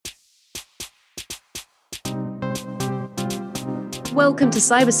Welcome to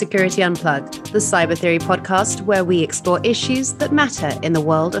Cybersecurity Unplugged, the Cyber Theory podcast where we explore issues that matter in the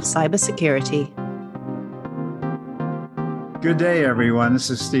world of cybersecurity. Good day, everyone. This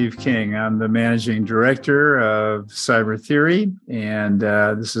is Steve King. I'm the managing director of Cyber Theory, and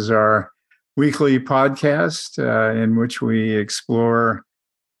this is our weekly podcast in which we explore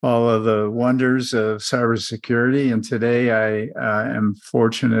all of the wonders of cybersecurity. And today I am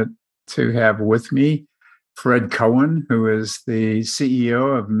fortunate to have with me Fred Cohen, who is the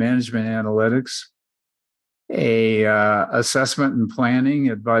CEO of Management Analytics, a assessment and planning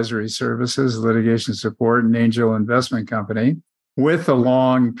advisory services, litigation support, and angel investment company with a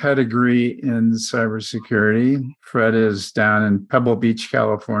long pedigree in cybersecurity. Fred is down in Pebble Beach,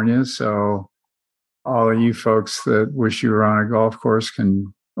 California. So all of you folks that wish you were on a golf course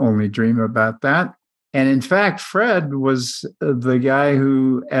can only dream about that. And in fact, Fred was the guy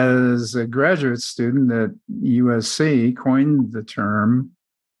who, as a graduate student at USC, coined the term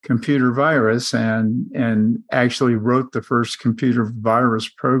computer virus and actually wrote the first computer virus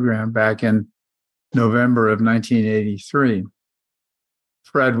program back in November of 1983.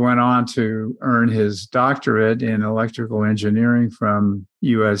 Fred went on to earn his doctorate in electrical engineering from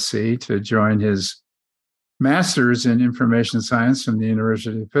USC to join his master's in information science from the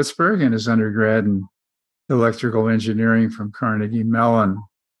University of Pittsburgh and his undergrad in electrical engineering from Carnegie Mellon.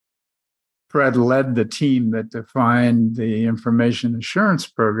 Fred led the team that defined the information assurance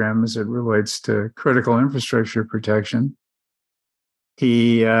program as it relates to critical infrastructure protection.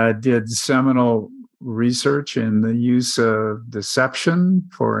 He did seminal research in the use of deception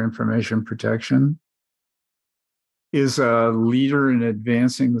for information protection, is a leader in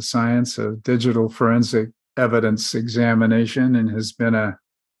advancing the science of digital forensic evidence examination, and has been a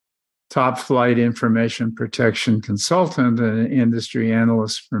top flight information protection consultant and an industry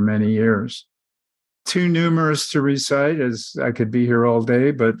analyst for many years. Too numerous to recite, as I could be here all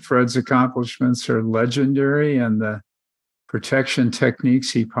day, but Fred's accomplishments are legendary, and the protection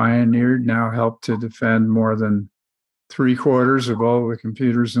techniques he pioneered now help to defend more than 3/4 of all the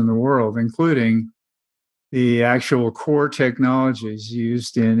computers in the world, including the actual core technologies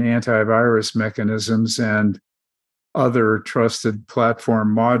used in antivirus mechanisms and other trusted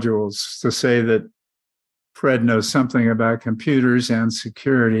platform modules. To say that Fred knows something about computers and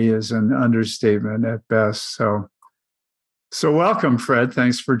security is an understatement at best. So welcome, Fred.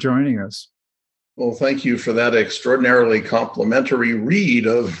 Thanks for joining us. Well, thank you for that extraordinarily complimentary read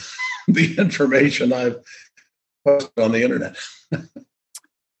of the information I've posted on the internet.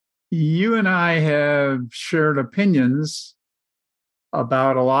 You and I have shared opinions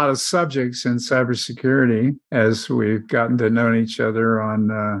about a lot of subjects in cybersecurity as we've gotten to know each other on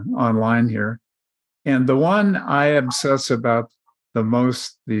online here. And the one I obsess about the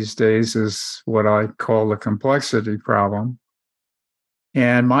most these days is what I call the complexity problem.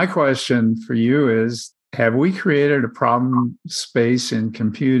 And my question for you is, have we created a problem space in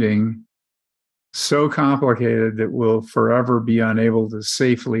computing so complicated that we'll forever be unable to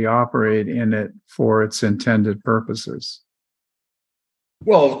safely operate in it for its intended purposes?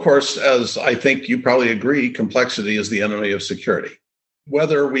 Well, of course, as I think you probably agree, complexity is the enemy of security.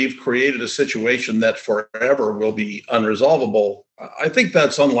 Whether we've created a situation that forever will be unresolvable, I think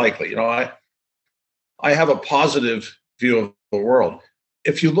that's unlikely. I have a positive view of the world.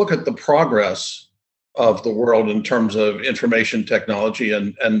 If you look at the progress of the world in terms of information technology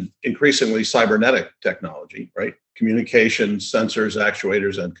and increasingly cybernetic technology, right? Communication, sensors,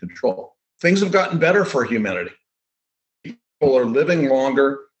 actuators, and control. Things have gotten better for humanity. People are living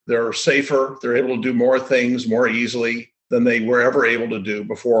longer, they're safer, they're able to do more things more easily than they were ever able to do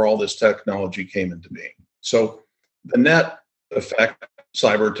before all this technology came into being. So the net effect of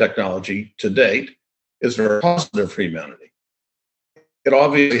cyber technology to date is very positive for humanity. It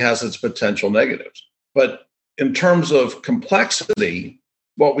obviously has its potential negatives. But in terms of complexity,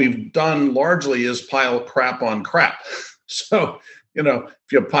 what we've done largely is pile crap on crap. So, if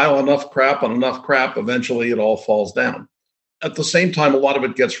you pile enough crap on enough crap, eventually it all falls down. At the same time, a lot of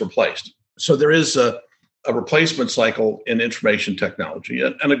it gets replaced. So there is a replacement cycle in information technology.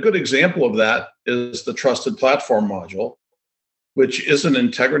 And a good example of that is the Trusted Platform Module, which is an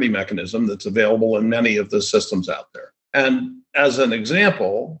integrity mechanism that's available in many of the systems out there. And as an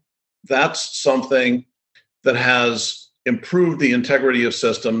example, that's something that has improved the integrity of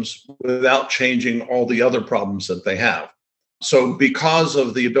systems without changing all the other problems that they have. So because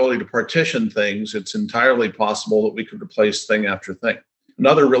of the ability to partition things, it's entirely possible that we could replace thing after thing.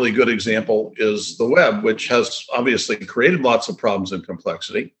 Another really good example is the web, which has obviously created lots of problems and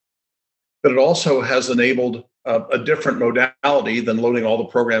complexity, but it also has enabled a different modality than loading all the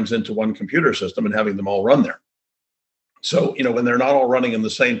programs into one computer system and having them all run there. So, when they're not all running in the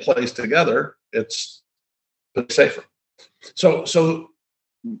same place together, it's safer. So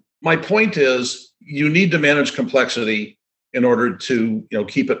my point is, you need to manage complexity in order to,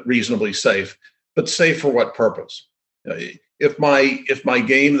 keep it reasonably safe, but safe for what purpose? If my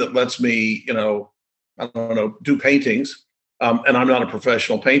game that lets me, I don't know, do paintings, and I'm not a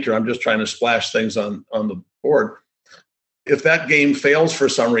professional painter, I'm just trying to splash things on the board. If that game fails for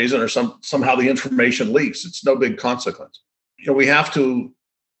some reason or somehow the information leaks, it's no big consequence. We have to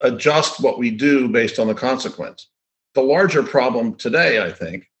adjust what we do based on the consequence. The larger problem today, I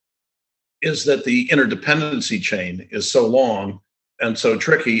think, is that the interdependency chain is so long and so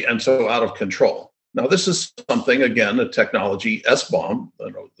tricky and so out of control. Now, this is something, again, a technology, SBOM,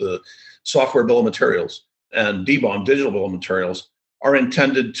 the software bill of materials, and DBOM, digital bill of materials, are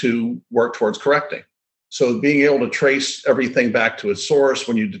intended to work towards correcting. So being able to trace everything back to its source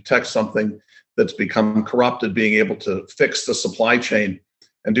when you detect something that's become corrupted, being able to fix the supply chain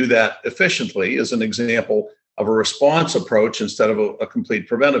and do that efficiently is an example of a response approach instead of a complete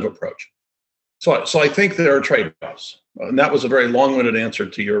preventive approach. So I think there are trade-offs. And that was a very long-winded answer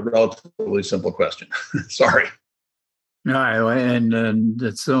to your relatively simple question. Sorry. No, and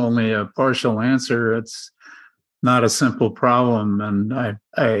it's only a partial answer. It's not a simple problem. And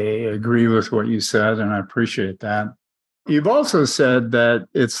I agree with what you said, and I appreciate that. You've also said that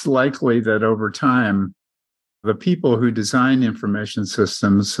it's likely that over time, the people who design information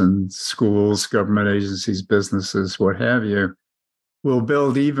systems in schools, government agencies, businesses, what have you, will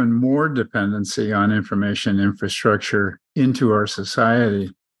build even more dependency on information infrastructure into our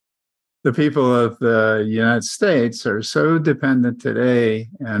society. The people of the United States are so dependent today,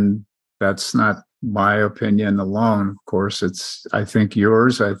 and that's not my opinion alone. Of course, it's, I think,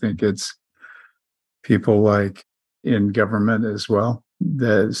 yours. I think it's people like in government as well.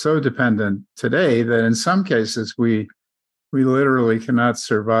 They're so dependent today that in some cases we literally cannot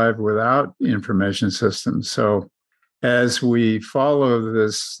survive without information systems. So as we follow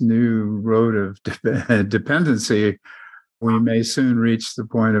this new road of dependency, we may soon reach the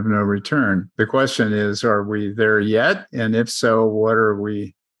point of no return. The question is, are we there yet? And if so, what are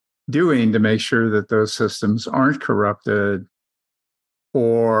we doing to make sure that those systems aren't corrupted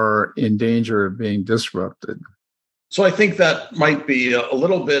or in danger of being disrupted? So I think that might be a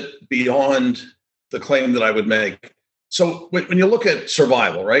little bit beyond the claim that I would make. So when you look at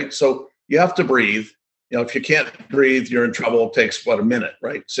survival, right? So you have to breathe. If you can't breathe, you're in trouble. It takes, a minute,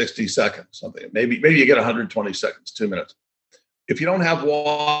 right? 60 seconds, something. Maybe you get 120 seconds, 2 minutes. If you don't have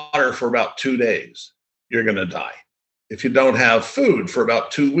water for about 2 days, you're going to die. If you don't have food for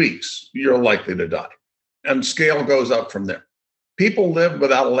about 2 weeks, you're likely to die. And scale goes up from there. People live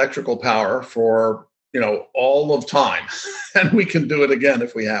without electrical power for, all of time. And we can do it again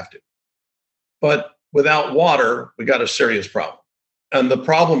if we have to. But without water, we got a serious problem. And the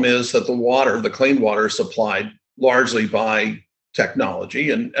problem is that the clean water is supplied largely by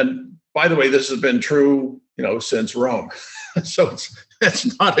technology. And by the way, this has been true, since Rome. So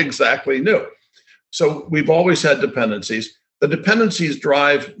it's not exactly new. So we've always had dependencies. The dependencies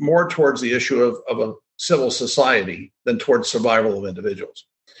drive more towards the issue of a civil society than towards survival of individuals.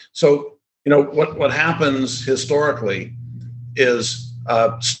 So, what happens historically is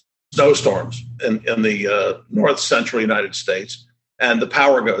snowstorms in the north central United States, and the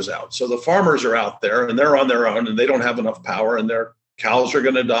power goes out. So the farmers are out there and they're on their own and they don't have enough power, and their cows are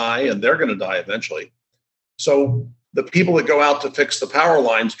going to die and they're going to die eventually. So the people that go out to fix the power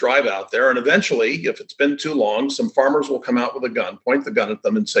lines drive out there, and eventually, if it's been too long, some farmers will come out with a gun, point the gun at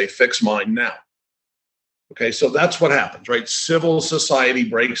them and say, "Fix mine now." Okay, so that's what happens, right? Civil society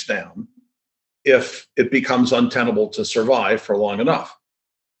breaks down if it becomes untenable to survive for long enough.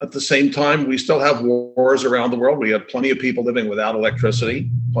 At the same time, we still have wars around the world. We have plenty of people living without electricity,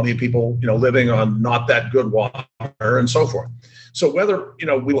 plenty of people, living on not that good water, and so forth. So whether,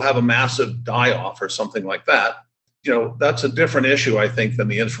 we'll have a massive die-off or something like that, that's a different issue, I think, than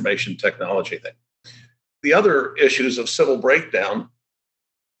the information technology thing. The other issues of civil breakdown,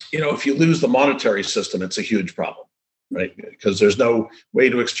 if you lose the monetary system, it's a huge problem, right? Because there's no way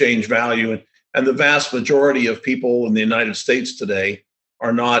to exchange value. And the vast majority of people in the United States today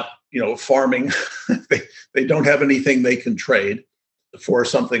are not, farming. they don't have anything they can trade for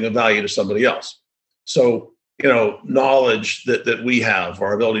something of value to somebody else. So, knowledge that we have,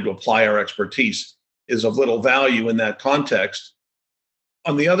 our ability to apply our expertise, is of little value in that context.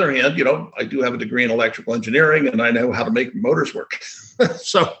 On the other hand, I do have a degree in electrical engineering and I know how to make motors work.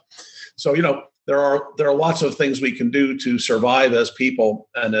 So, there are lots of things we can do to survive as people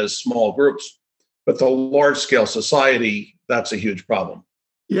and as small groups. But the large scale society, that's a huge problem.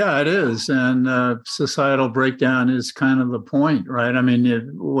 Yeah, it is. And societal breakdown is kind of the point, right? I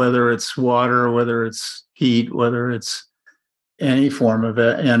mean, whether it's water, whether it's heat, whether it's any form of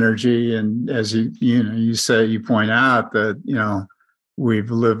energy. And as you point out that,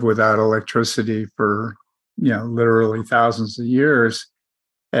 we've lived without electricity for, literally thousands of years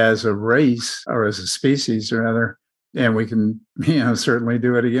as a race or as a species rather. And we can, certainly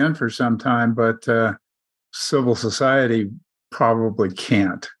do it again for some time, but civil society probably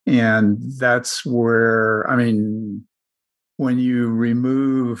can't. And that's where, when you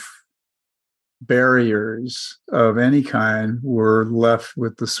remove barriers of any kind, we're left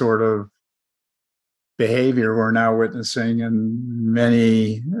with the sort of behavior we're now witnessing in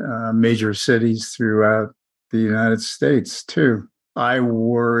many major cities throughout the United States, too. I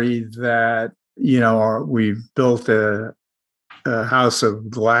worry that, we've built a house of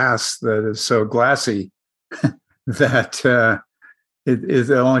glass that is so glassy that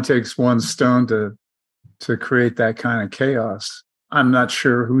it only takes one stone to create that kind of chaos. I'm not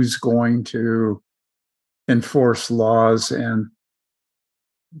sure who's going to enforce laws and,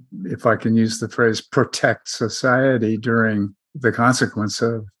 if I can use the phrase, protect society during the consequence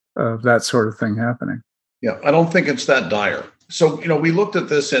of that sort of thing happening. Yeah, I don't think it's that dire. So, we looked at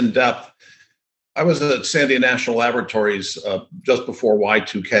this in depth. I was at Sandia National Laboratories just before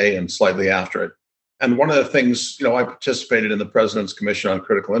Y2K and slightly after it. And one of the things, I participated in the President's Commission on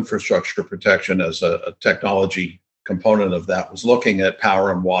Critical Infrastructure Protection as a technology component of that, was looking at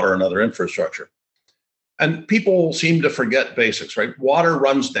power and water and other infrastructure. And people seem to forget basics, right? Water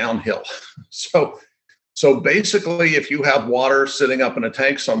runs downhill. So basically, if you have water sitting up in a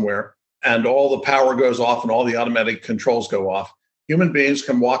tank somewhere and all the power goes off and all the automatic controls go off, human beings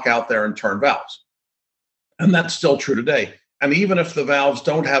can walk out there and turn valves. And that's still true today. And even if the valves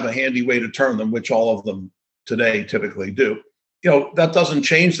don't have a handy way to turn them, which all of them today typically do, that doesn't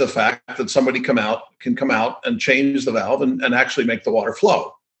change the fact that somebody can come out and change the valve and actually make the water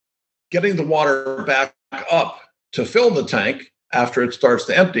flow. Getting the water back up to fill the tank after it starts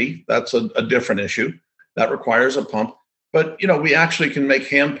to empty, that's a different issue. That requires a pump. But, we actually can make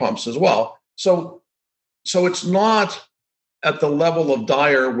hand pumps as well. So it's not at the level of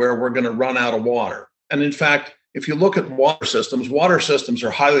dire where we're going to run out of water. And in fact, if you look at water systems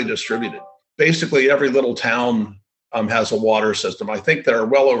are highly distributed. Basically, every little town has a water system. I think there are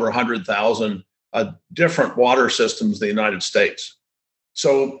well over 100,000 different water systems in the United States.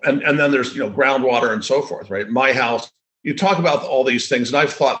 So, and then there's, groundwater and so forth, right? My house, you talk about all these things, and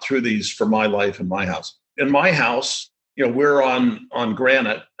I've thought through these for my life in my house. In my house, we're on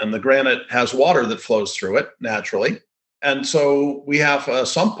granite, and the granite has water that flows through it naturally. And so we have a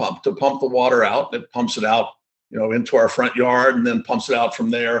sump pump to pump the water out. It pumps it out, into our front yard, and then pumps it out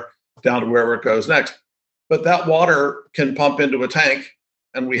from there down to wherever it goes next. But that water can pump into a tank,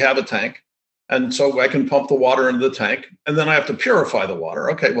 and we have a tank. And so I can pump the water into the tank, and then I have to purify the water.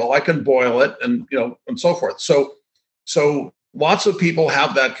 Okay, well, I can boil it and, and so forth. So lots of people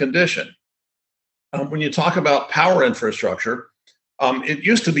have that condition. When you talk about power infrastructure, it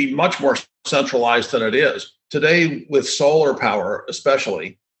used to be much more centralized than it is. Today, with solar power,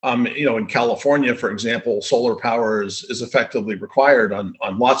 especially, in California, for example, solar power is effectively required on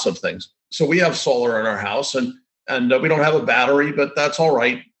lots of things. So we have solar in our house, and we don't have a battery, but that's all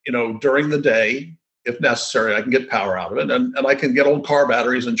right. During the day, if necessary, I can get power out of it, and I can get old car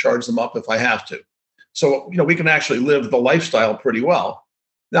batteries and charge them up if I have to. So, we can actually live the lifestyle pretty well.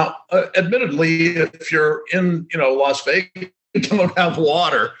 Now, admittedly, if you're in, Las Vegas, you don't have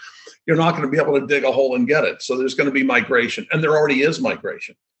water, you're not going to be able to dig a hole and get it. So there's going to be migration, and there already is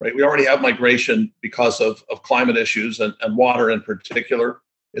migration, right? We already have migration because of climate issues, and water in particular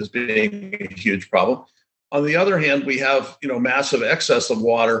is being a huge problem. On the other hand, we have, massive excess of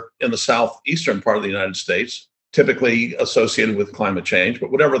water in the southeastern part of the United States, typically associated with climate change.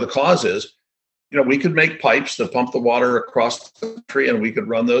 But whatever the cause is, we could make pipes that pump the water across the country, and we could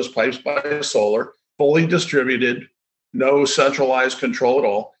run those pipes by solar, fully distributed, no centralized control at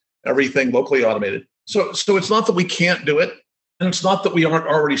all, everything locally automated. So it's not that we can't do it, and it's not that we aren't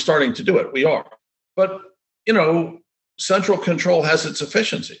already starting to do it. We are. But, central control has its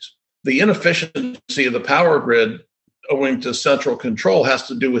efficiencies. The inefficiency of the power grid owing to central control has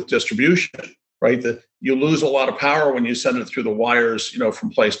to do with distribution, right? That you lose a lot of power when you send it through the wires, from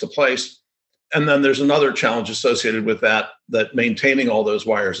place to place. And then there's another challenge associated with that maintaining all those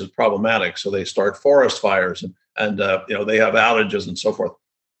wires is problematic. So they start forest fires and they have outages and so forth.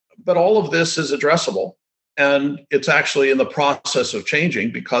 But all of this is addressable. And it's actually in the process of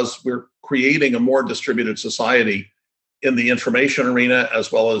changing because we're creating a more distributed society in the information arena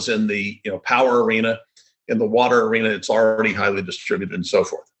as well as in the power arena. in the water arena, it's already highly distributed and so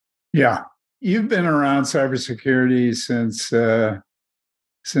forth. Yeah. You've been around cybersecurity since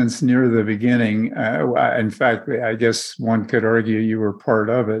near the beginning. In fact, I guess one could argue you were part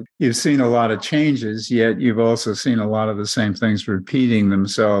of it. You've seen a lot of changes, yet you've also seen a lot of the same things repeating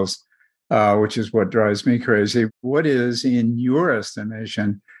themselves, which is what drives me crazy. What is, in your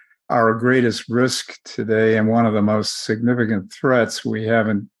estimation, our greatest risk today and one of the most significant threats we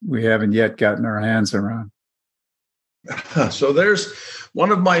haven't yet gotten our hands around? So there's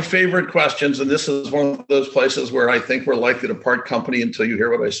one of my favorite questions, and this is one of those places where I think we're likely to part company until you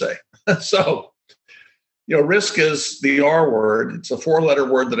hear what I say. So, risk is the R word. It's a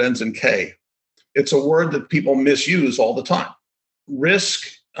 4-letter word that ends in K. It's a word that people misuse all the time. Risk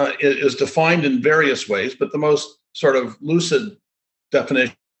is defined in various ways, but the most sort of lucid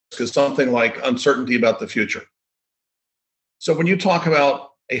definition is something like uncertainty about the future. So when you talk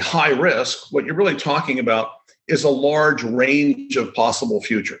about a high risk, what you're really talking about is a large range of possible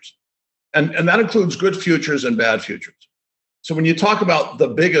futures. And that includes good futures and bad futures. So when you talk about the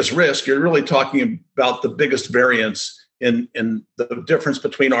biggest risk, you're really talking about the biggest variance in the difference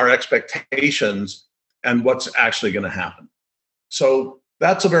between our expectations and what's actually going to happen. So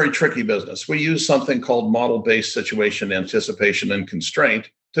that's a very tricky business. We use something called model-based situation anticipation and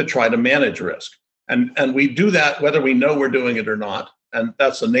constraint to try to manage risk. And we do that whether we know we're doing it or not. And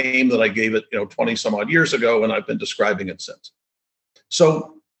that's a name that I gave it, 20 some odd years ago, and I've been describing it since.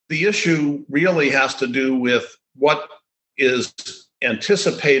 So the issue really has to do with what is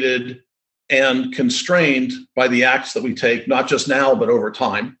anticipated and constrained by the acts that we take, not just now, but over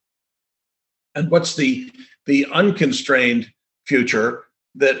time. And what's the unconstrained future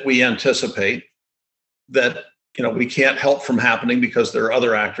that we anticipate that, we can't help from happening because there are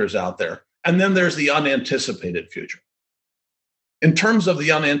other actors out there. And then there's the unanticipated future. In terms of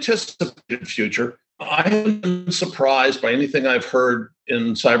the unanticipated future, I haven't been surprised by anything I've heard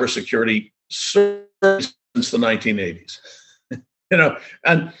in cybersecurity since the 1980s.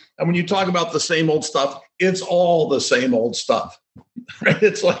 And when you talk about the same old stuff, it's all the same old stuff. Right?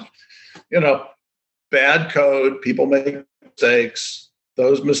 It's like, bad code, people make mistakes.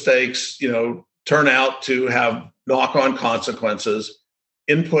 Those mistakes, turn out to have knock-on consequences,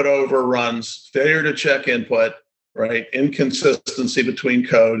 input overruns, failure to check input, right? Inconsistency between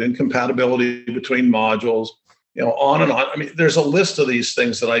code, incompatibility between modules, on and on. I mean, there's a list of these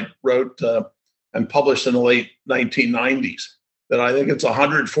things that I wrote and published in the late 1990s that I think it's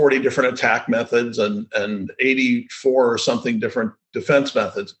 140 different attack methods and 84 or something different defense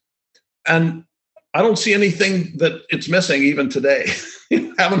methods. And I don't see anything that it's missing even today.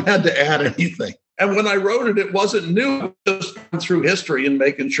 Haven't had to add anything. And when I wrote it, it wasn't new, just through history and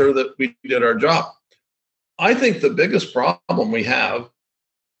making sure that we did our job. I think the biggest problem we have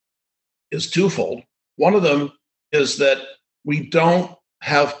is twofold. One of them is that we don't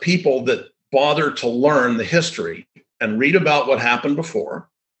have people that bother to learn the history and read about what happened before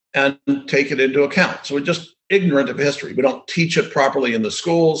and take it into account. So we're just ignorant of history. We don't teach it properly in the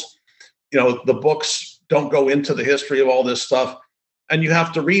schools. The books don't go into the history of all this stuff. And you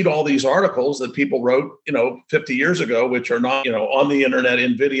have to read all these articles that people wrote, 50 years ago, which are not, on the internet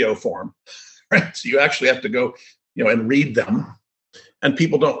in video form. Right? So you actually have to go, and read them. And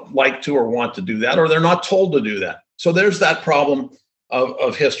people don't like to or want to do that, or they're not told to do that. So there's that problem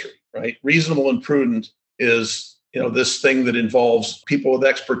of history, right? Reasonable and prudent is, this thing that involves people with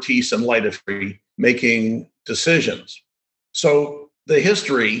expertise and light of free making decisions. So the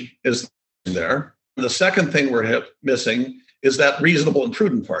history is there. The second thing we're missing is that reasonable and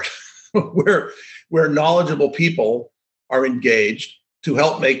prudent part, where knowledgeable people are engaged to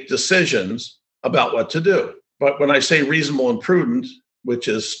help make decisions about what to do. But when I say reasonable and prudent, which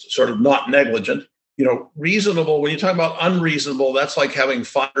is sort of not negligent, reasonable, when you talk about unreasonable, that's like having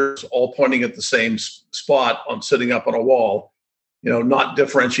fires all pointing at the same spot sitting up on a wall, not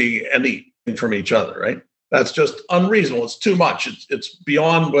differentiating anything from each other, right? That's just unreasonable. It's too much. It's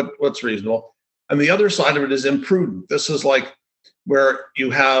beyond what's reasonable. And the other side of it is imprudent. This is like where you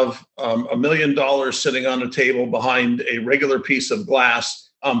have $1 million sitting on a table behind a regular piece of glass,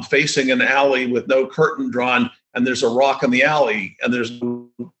 facing an alley with no curtain drawn, and there's a rock in the alley, and there's no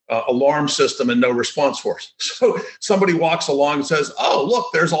alarm system and no response force. So somebody walks along and says, "Oh, look,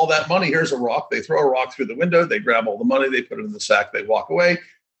 there's all that money. Here's a rock." They throw a rock through the window. They grab all the money. They put it in the sack. They walk away.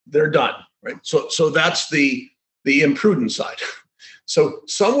 They're done. Right. So that's the imprudent side. So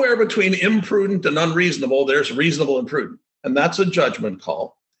somewhere between imprudent and unreasonable, there's reasonable and prudent. And that's a judgment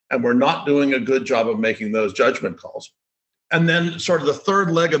call. And we're not doing a good job of making those judgment calls. And then sort of the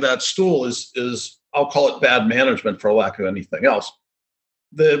third leg of that stool is I'll call it bad management for lack of anything else.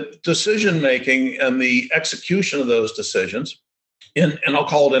 the decision making and the execution of those decisions and I'll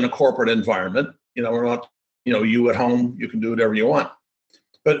call it in a corporate environment. We're not, you at home, you can do whatever you want.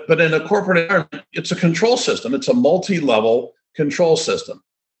 But in a corporate environment, it's a control system. It's a multi-level control system.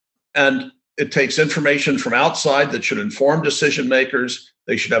 And it takes information from outside that should inform decision makers.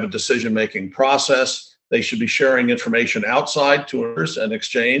 They should have a decision-making process. They should be sharing information outside to others and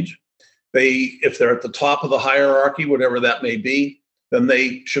exchange. If they're at the top of the hierarchy, whatever that may be, then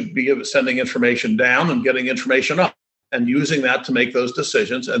they should be sending information down and getting information up and using that to make those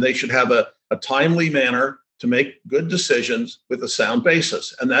decisions. And they should have a timely manner to make good decisions with a sound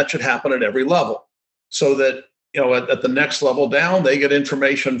basis. And that should happen at every level so that, at the next level down, they get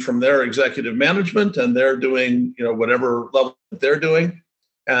information from their executive management and they're doing, whatever level they're doing.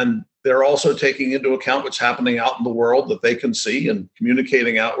 And they're also taking into account what's happening out in the world that they can see and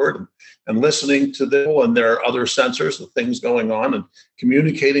communicating outward and listening to them and their other sensors, the things going on, and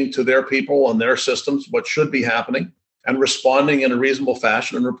communicating to their people and their systems what should be happening and responding in a reasonable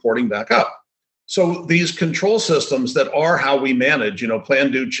fashion and reporting back up. So these control systems that are how we manage,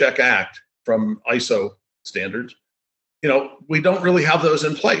 plan, do, check, act from ISO standards, we don't really have those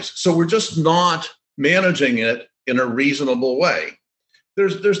in place. So we're just not managing it in a reasonable way.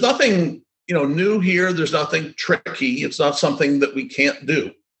 There's nothing, new here. There's nothing tricky. It's not something that we can't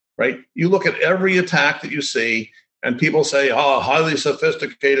do, right? You look at every attack that you see and people say, highly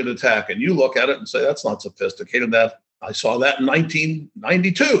sophisticated attack. And you look at it and say, that's not sophisticated. I saw that in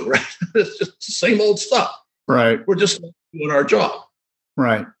 1992, right? It's just the same old stuff. Right. We're just doing our job.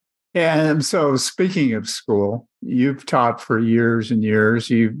 Right. And so speaking of school, you've taught for years and years.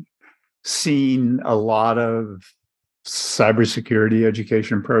 You've seen a lot of cybersecurity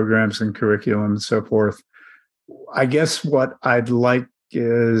education programs and curriculum and so forth. I guess what I'd like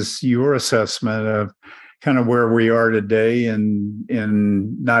is your assessment of kind of where we are today in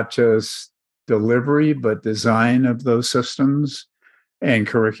not just delivery, but design of those systems and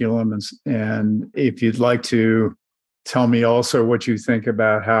curriculum. And if you'd like to tell me also what you think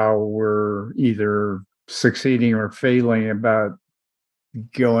about how we're either succeeding or failing about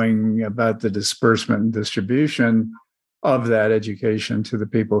going about the disbursement and distribution of that education to the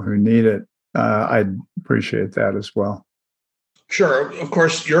people who need it, I'd appreciate that as well. Sure. Of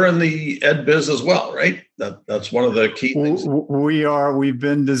course, you're in the ed biz as well, right? That's one of the key things. We are. We've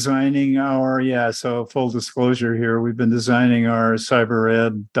been designing so full disclosure here, we've been designing our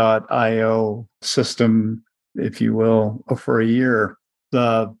cybered.io system, if you will, for a year.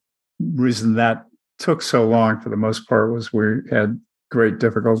 The reason that took so long for the most part was we had great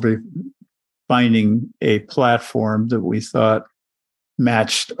difficulty finding a platform that we thought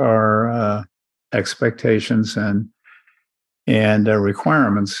matched our expectations and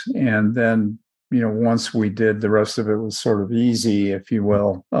requirements. And then, once we did, the rest of it was sort of easy, if you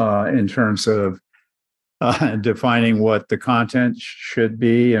will, in terms of defining what the content should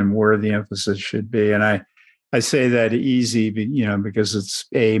be and where the emphasis should be. And I say that easy, because it's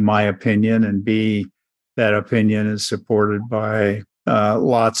A, my opinion, and B, that opinion is supported by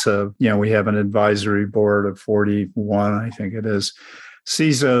lots of, we have an advisory board of 41, I think it is,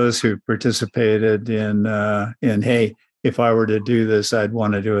 CISOs who participated in, hey, if I were to do this, I'd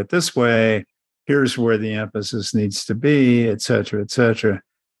want to do it this way. Here's where the emphasis needs to be, et cetera, et cetera.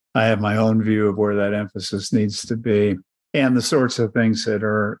 I have my own view of where that emphasis needs to be and the sorts of things that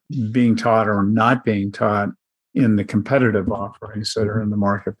are being taught or not being taught in the competitive offerings that are in the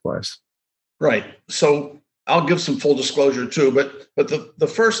marketplace. Right. So I'll give some full disclosure too, but the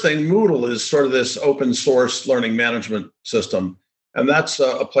first thing, Moodle is sort of this open source learning management system. And that's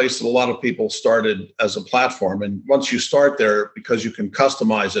a place that a lot of people started as a platform. And once you start there, because you can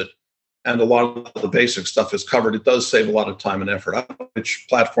customize it and a lot of the basic stuff is covered, it does save a lot of time and effort. I don't know which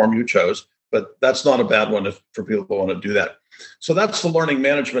platform you chose, but that's not a bad one for people who want to do that. So that's the learning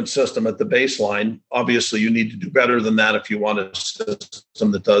management system at the baseline. Obviously, you need to do better than that if you want a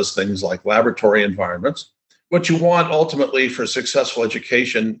system that does things like laboratory environments. What you want ultimately for successful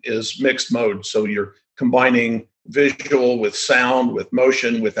education is mixed mode. So you're combining visual with sound, with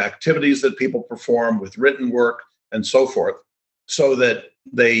motion, with activities that people perform, with written work, and so forth, so that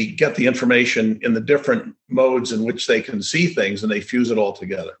they get the information in the different modes in which they can see things and they fuse it all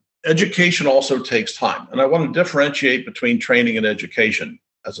together. Education also takes time. And I want to differentiate between training and education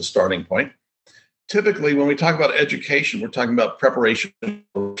as a starting point. Typically, when we talk about education, we're talking about preparation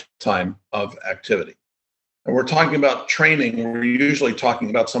time of activity. And we're talking about training, we're usually talking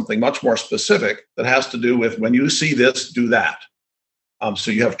about something much more specific that has to do with when you see this, do that.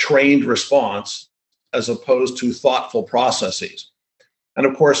 So you have trained response as opposed to thoughtful processes. And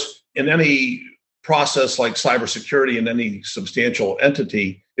of course, in any process like cybersecurity in any substantial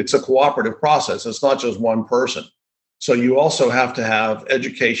entity, it's a cooperative process. It's not just one person. So you also have to have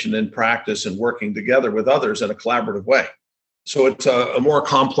education and practice and working together with others in a collaborative way. So it's a more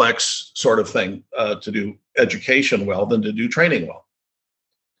complex sort of thing to do education well than to do training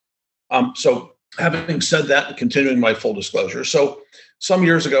well. So having said that, and continuing my full disclosure, so some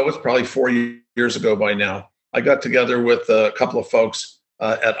years ago, it's probably 4 years ago by now, I got together with a couple of folks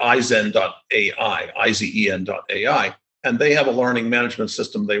at izen.ai, izen.ai, and they have a learning management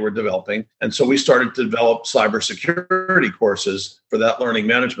system they were developing. And so we started to develop cybersecurity courses for that learning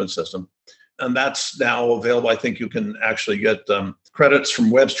management system. And that's now available. I think you can actually get credits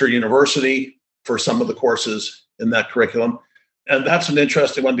from Webster University for some of the courses in that curriculum. And that's an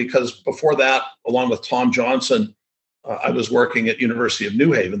interesting one because before that, along with Tom Johnson, I was working at University of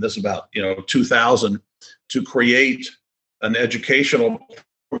New Haven. This is about 2000 to create an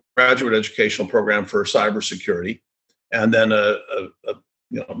graduate educational program for cybersecurity, and then a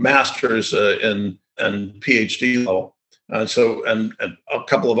master's and PhD level. And a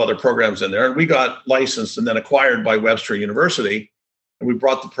couple of other programs in there. And we got licensed and then acquired by Webster University, and we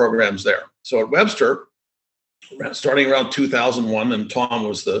brought the programs there. So at Webster, starting around 2001, and Tom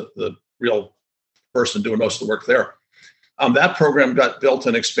was the real person doing most of the work there. That program got built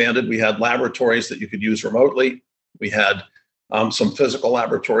and expanded. We had laboratories that you could use remotely. We had some physical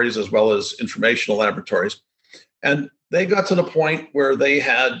laboratories as well as informational laboratories. And they got to the point where they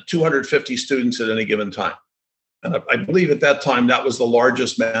had 250 students at any given time. And I believe at that time, that was the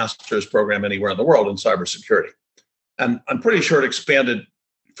largest master's program anywhere in the world in cybersecurity. And I'm pretty sure it expanded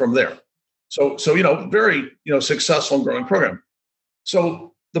from there. So very, successful and growing program.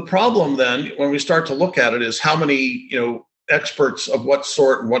 So the problem then, when we start to look at it, is how many, experts of what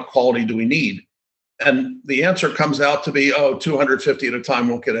sort and what quality do we need? And the answer comes out to be, 250 at a time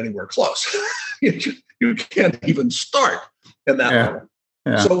won't get anywhere close. You can't even start in that level.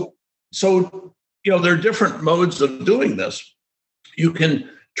 Yeah. So there are different modes of doing this. You can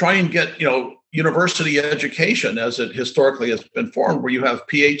try and get, university education as it historically has been formed, where you have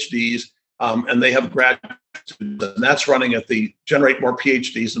PhDs and they have graduate students, and that's running at generate more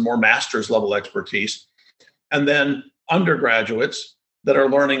PhDs and more master's level expertise. And then undergraduates that are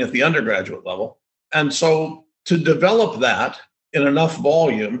learning at the undergraduate level. And so to develop that in enough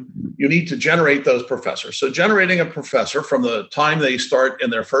volume, you need to generate those professors. So generating a professor from the time they start in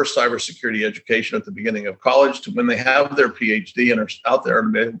their first cybersecurity education at the beginning of college to when they have their PhD and are out there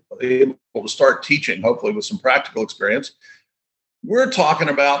and able to start teaching, hopefully with some practical experience, we're talking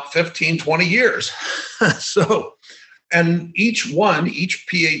about 15, 20 years. And each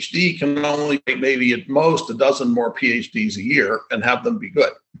PhD can only make maybe at most a dozen more PhDs a year and have them be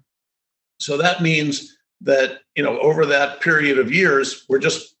good. So that means that, over that period of years, we're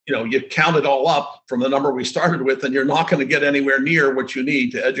just, you count it all up from the number we started with, and you're not going to get anywhere near what you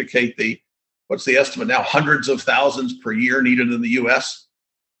need to educate what's the estimate now, hundreds of thousands per year needed in the US.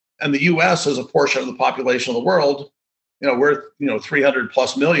 And the US is a portion of the population of the world. We're, 300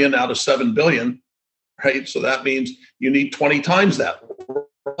 plus million out of 7 billion, right? So that means you need 20 times that.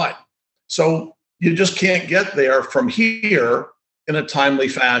 Right. So you just can't get there from here in a timely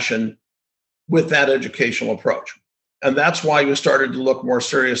fashion with that educational approach. And that's why we started to look more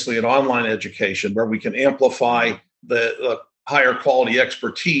seriously at online education, where we can amplify the higher quality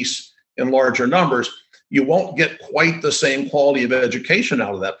expertise in larger numbers. You won't get quite the same quality of education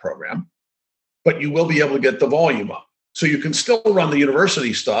out of that program, but you will be able to get the volume up. So you can still run the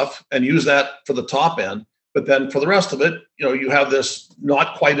university stuff and use that for the top end, but then for the rest of it, you have this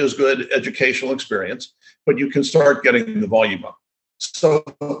not quite as good educational experience, but you can start getting the volume up. So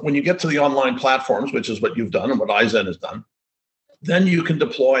when you get to the online platforms, which is what you've done and what izen has done, then you can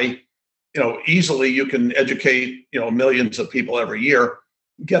deploy, easily you can educate, millions of people every year,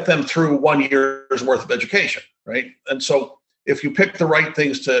 get them through 1 year's worth of education, right? And so if you pick the right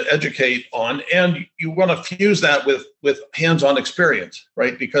things to educate on, and you want to fuse that with hands-on experience,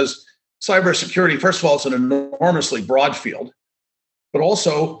 right? Because cybersecurity, first of all, it's an enormously broad field, but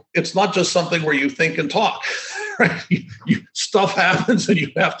also it's not just something where you think and talk, right? Stuff happens and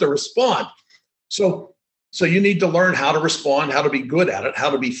you have to respond. So you need to learn how to respond, how to be good at it,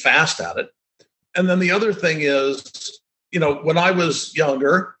 how to be fast at it. And then the other thing is, when I was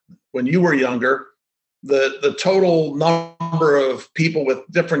younger, when you were younger, the total number of people with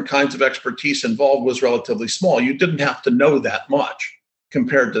different kinds of expertise involved was relatively small. You didn't have to know that much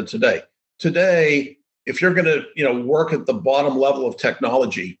compared to today. Today, if you're going to work at the bottom level of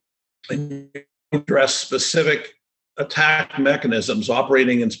technology and address specific attack mechanisms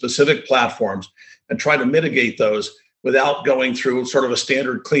operating in specific platforms and try to mitigate those without going through sort of a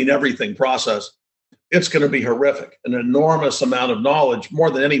standard clean everything process, it's going to be horrific. An enormous amount of knowledge, more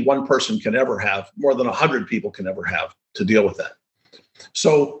than any one person can ever have, more than 100 people can ever have to deal with that.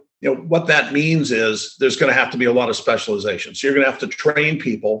 So, what that means is there's going to have to be a lot of specialization. So you're going to have to train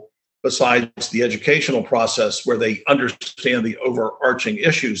people besides the educational process where they understand the overarching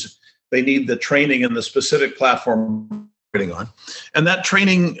issues. They need the training in the specific platform they're on. And that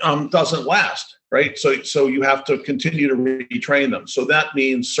training doesn't last, right? So you have to continue to retrain them. So that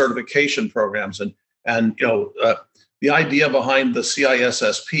means certification programs. And the idea behind the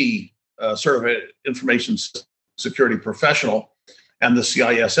CISSP, Certified Information Security Professional, and the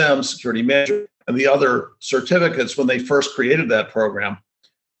CISM, Security Manager, and the other certificates when they first created that program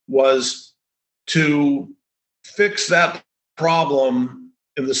was to fix that problem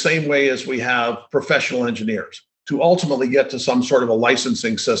in the same way as we have professional engineers, to ultimately get to some sort of a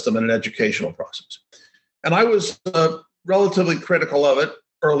licensing system and an educational process. And I was relatively critical of it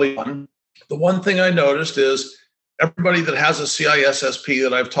early on. The one thing I noticed is everybody that has a CISSP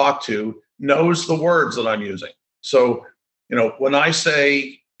that I've talked to knows the words that I'm using. So, when I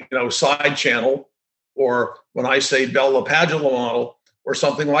say, side channel, or when I say Bell LaPadula model or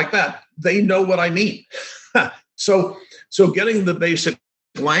something like that, they know what I mean. So getting the basic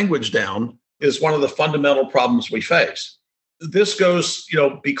language down is one of the fundamental problems we face. This goes,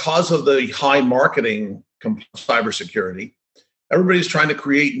 because of the high marketing cybersecurity, everybody's trying to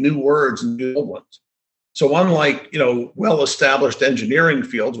create new words and new old ones. So unlike, well-established engineering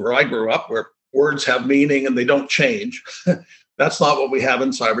fields where I grew up, where words have meaning and they don't change, that's not what we have in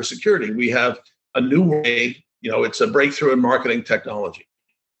cybersecurity. We have a new way, it's a breakthrough in marketing technology.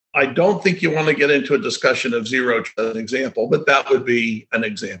 I don't think you want to get into a discussion of zero trust as an example, but that would be an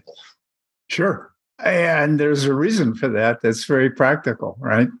example. Sure. And there's a reason for that. That's very practical,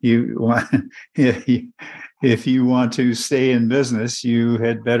 right? If you want to stay in business, you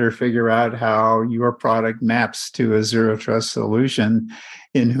had better figure out how your product maps to a zero trust solution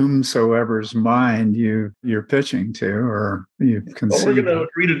in whomsoever's mind you're pitching to, or you can. Well, we're going to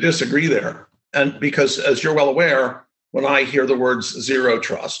agree to disagree there. And because, as you're well aware, when I hear the words zero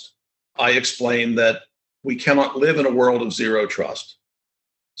trust, I explain that we cannot live in a world of zero trust.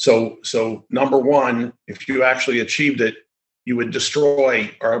 So number one, if you actually achieved it, you would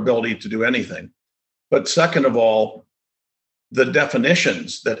destroy our ability to do anything. But second of all, the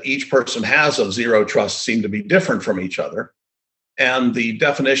definitions that each person has of zero trust seem to be different from each other. And the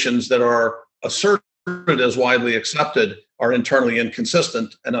definitions that are asserted as widely accepted are internally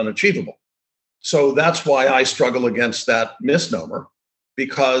inconsistent and unachievable. So that's why I struggle against that misnomer,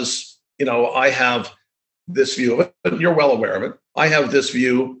 because, I have this view of it, and you're well aware of it. I have this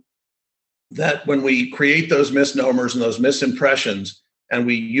view that when we create those misnomers and those misimpressions, and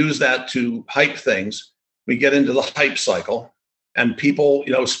we use that to hype things, we get into the hype cycle, and people,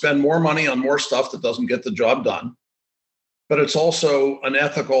 spend more money on more stuff that doesn't get the job done. But it's also an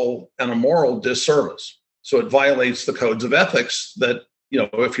ethical and a moral disservice. So it violates the codes of ethics that,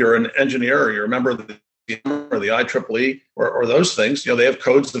 if you're an engineer or you're a member of the IEEE or those things, they have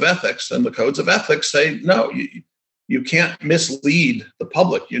codes of ethics, and the codes of ethics say, no, you can't mislead the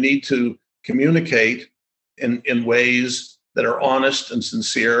public. You need to communicate in ways that are honest and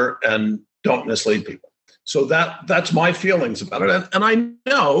sincere and don't mislead people. So that's my feelings about it. And I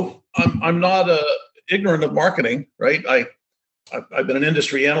know I'm not ignorant of marketing, right? I've been an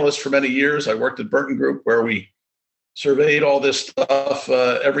industry analyst for many years. I worked at Burton Group, where we surveyed all this stuff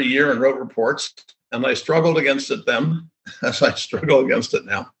every year and wrote reports. And I struggled against it then, as I struggle against it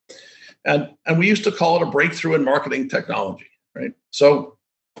now. And we used to call it a breakthrough in marketing technology, right? So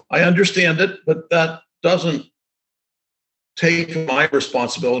I understand it, but that doesn't take my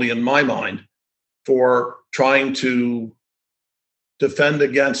responsibility in my mind for trying to defend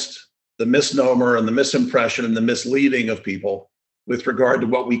against the misnomer and the misimpression and the misleading of people with regard to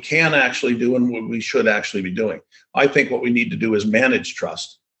what we can actually do and what we should actually be doing. I think what we need to do is manage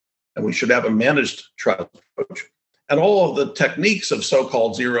trust, and we should have a managed trust approach. And all of the techniques of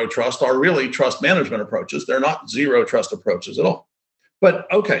so-called zero trust are really trust management approaches. They're not zero trust approaches at all.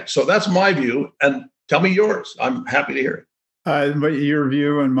 But okay, so that's my view, and tell me yours. I'm happy to hear it. But your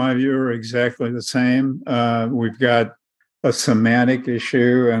view and my view are exactly the same. We've got a semantic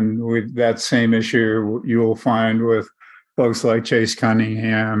issue, and with that same issue, you'll find with folks like Chase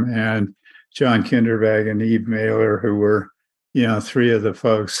Cunningham and John Kinderberg and Eve Mailer, who were, three of the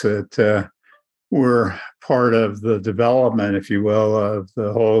folks that were part of the development, if you will, of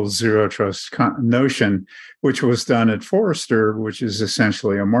the whole zero trust notion, which was done at Forrester, which is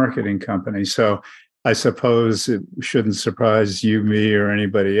essentially a marketing company. So I suppose it shouldn't surprise you, me, or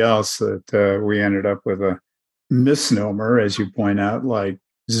anybody else that we ended up with a misnomer, as you point out, like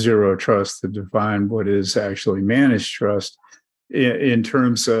zero trust to define what is actually managed trust. In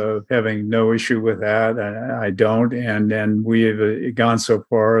terms of having no issue with that, I don't. And then we have gone so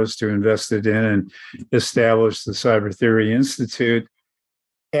far as to invest it in and establish the Cyber Theory Institute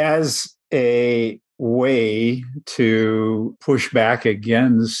as a way to push back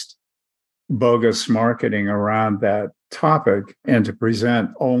against bogus marketing around that topic and to present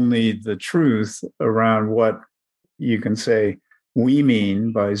only the truth around what you can say we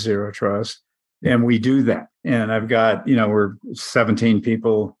mean by zero trust. And we do that. And I've got, we're 17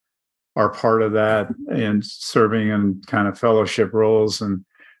 people are part of that and serving in kind of fellowship roles and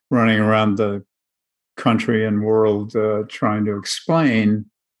running around the country and world trying to explain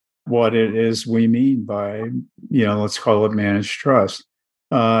what it is we mean by, let's call it managed trust.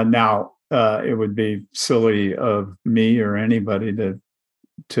 Now, it would be silly of me or anybody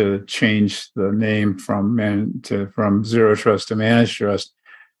to change the name from zero trust to managed trust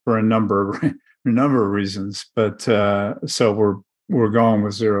for a number of reasons. But so we're going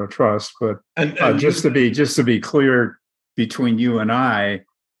with zero trust. But just to be clear, between you and I,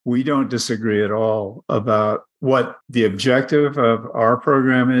 we don't disagree at all about what the objective of our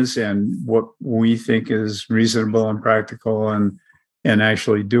program is and what we think is reasonable and practical and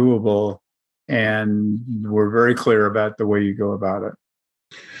actually doable. And we're very clear about the way you go about it.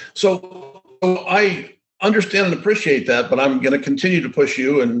 So I understand and appreciate that, but I'm going to continue to push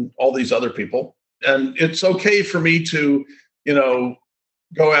you and all these other people. And it's okay for me to,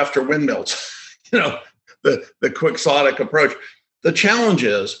 go after windmills, the quixotic approach. The challenge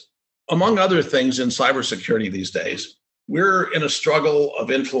is, among other things in cybersecurity these days, we're in a struggle of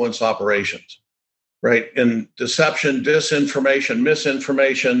influence operations, right? In deception, disinformation,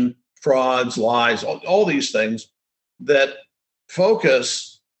 misinformation, frauds, lies, all these things that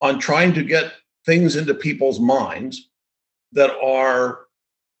focus on trying to get things into people's minds that are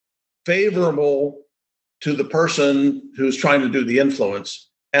favorable to the person who's trying to do the influence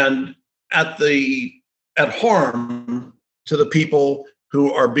and at harm to the people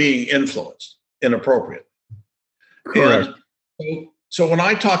who are being influenced inappropriately. Correct. And so when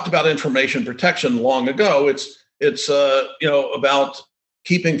I talked about information protection long ago, it's about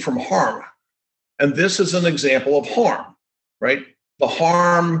keeping from harm. And this is an example of harm, right? The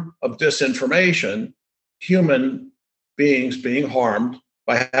harm of disinformation, human beings being harmed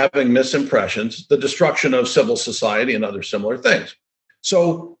by having misimpressions, the destruction of civil society and other similar things.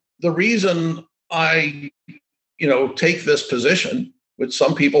 So the reason I, take this position, which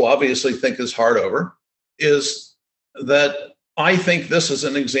some people obviously think is hard over, is that I think this is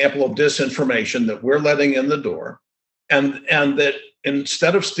an example of disinformation that we're letting in the door. And that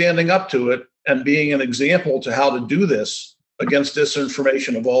instead of standing up to it and being an example to how to do this against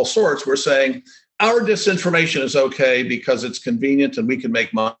disinformation of all sorts, we're saying our disinformation is okay because it's convenient and we can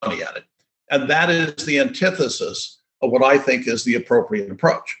make money at it. And that is the antithesis of what I think is the appropriate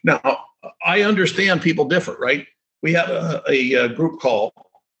approach. Now, I understand people differ, right? We have a group call.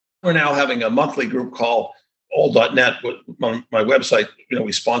 We're now having a monthly group call, all.net, my website.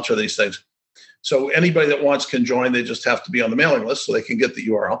 We sponsor these things. So anybody that wants can join. They just have to be on the mailing list so they can get the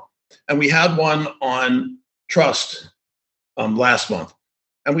URL. And we had one on trust last month.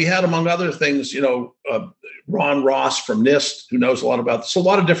 And we had, among other things, Ron Ross from NIST, who knows a lot about this, a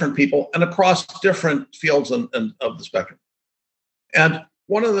lot of different people and across different fields and of the spectrum. And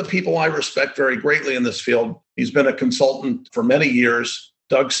one of the people I respect very greatly in this field, he's been a consultant for many years.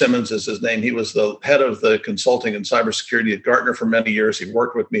 Doug Simmons is his name. He was the head of the consulting and cybersecurity at Gartner for many years. He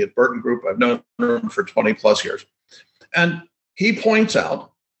worked with me at Burton Group. I've known him for 20 plus years. And he points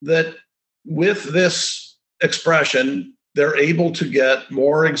out that with this expression, they're able to get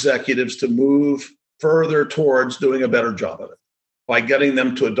more executives to move further towards doing a better job of it by getting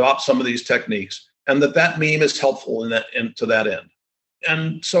them to adopt some of these techniques, and that meme is helpful to that end.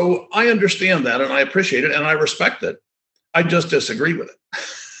 And so I understand that, and I appreciate it, and I respect it. I just disagree with it,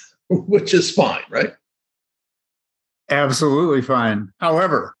 which is fine, right? Absolutely fine.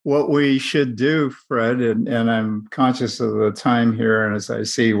 However, what we should do, Fred, and I'm conscious of the time here, and as I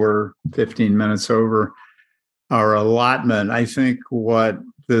see, we're 15 minutes over our allotment. I think what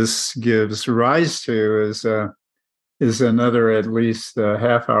this gives rise to is another at least a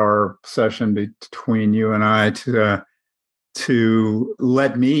half-hour session between you and I to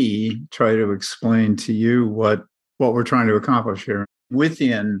let me try to explain to you what we're trying to accomplish here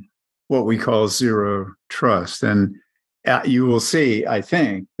within what we call zero trust. And you will see, I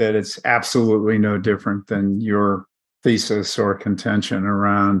think, that it's absolutely no different than your thesis or contention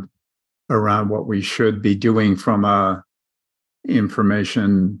around what we should be doing from a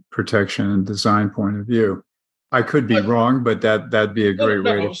information protection and design point of view. I could be wrong, but that'd be a great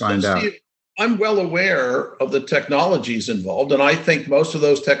way to find out. Steve, I'm well aware of the technologies involved, and I think most of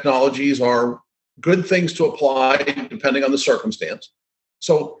those technologies are good things to apply depending on the circumstance.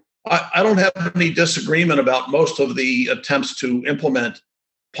 So I don't have any disagreement about most of the attempts to implement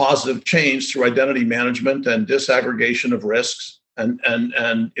positive change through identity management and disaggregation of risks and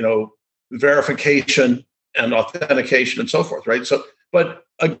verification and authentication and so forth, right? So, but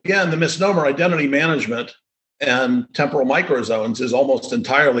again, the misnomer identity management and temporal microzones is almost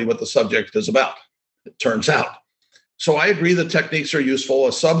entirely what the subject is about, it turns out. So I agree that techniques are useful. A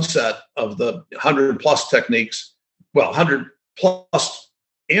subset of the 100 plus techniques, 100 plus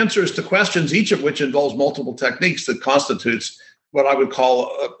answers to questions, each of which involves multiple techniques, that constitutes what I would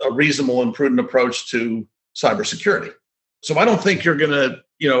call a reasonable and prudent approach to cybersecurity. So I don't think you're going to,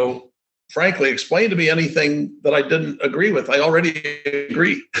 frankly, explain to me anything that I didn't agree with. I already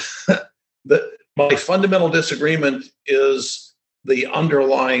agree. That my fundamental disagreement is the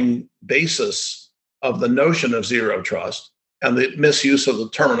underlying basis of the notion of zero trust and the misuse of the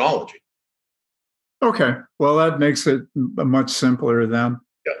terminology. Okay, well, that makes it much simpler then.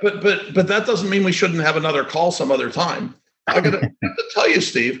 Yeah, but that doesn't mean we shouldn't have another call some other time. I got to tell you,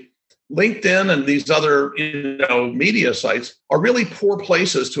 Steve, LinkedIn and these other media sites are really poor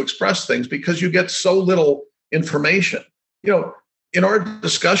places to express things because you get so little information. In our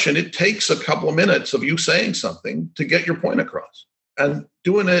discussion, it takes a couple of minutes of you saying something to get your point across, and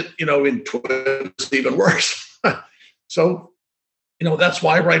doing it, in Twitter is even worse. So, that's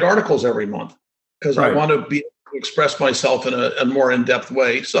why I write articles every month, because I want to be able to express myself in a more in-depth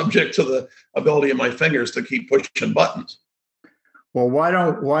way, subject to the ability of my fingers to keep pushing buttons. Well, why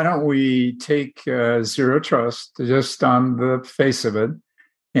don't we take zero trust just on the face of it,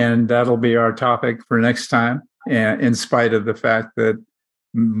 and that'll be our topic for next time. And in spite of the fact that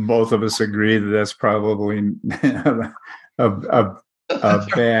both of us agree that that's probably a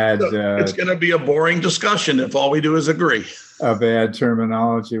bad. It's going to be a boring discussion if all we do is agree. A bad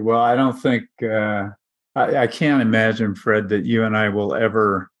terminology. Well, I don't think I can't imagine, Fred, that you and I will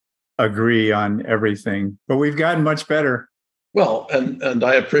ever agree on everything. But we've gotten much better. Well, and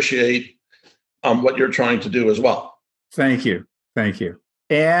I appreciate what you're trying to do as well. Thank you.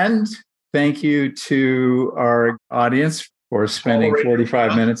 And thank you to our audience for spending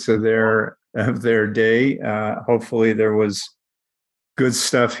 45 minutes of their day. Hopefully there was good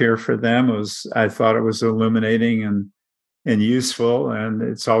stuff here for them. I thought it was illuminating and useful. And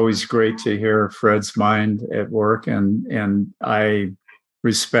it's always great to hear Fred's mind at work. And I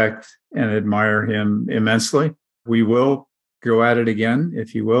respect and admire him immensely. We will go at it again,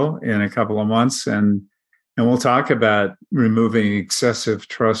 if you will, in a couple of months. And we'll talk about removing excessive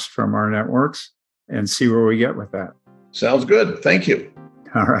trust from our networks and see where we get with that. Sounds good. Thank you.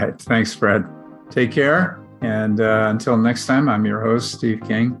 All right. Thanks, Fred. Take care. And until next time, I'm your host, Steve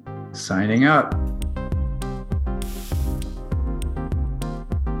King, signing out.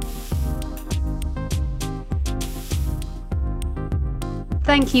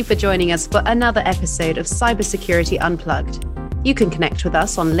 Thank you for joining us for another episode of Cybersecurity Unplugged. You can connect with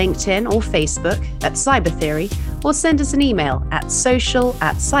us on LinkedIn or Facebook at Cyber Theory, or send us an email at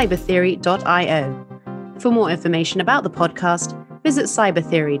social@cybertheory.io. For more information about the podcast, visit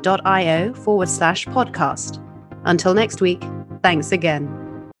cybertheory.io/podcast. Until next week, thanks again.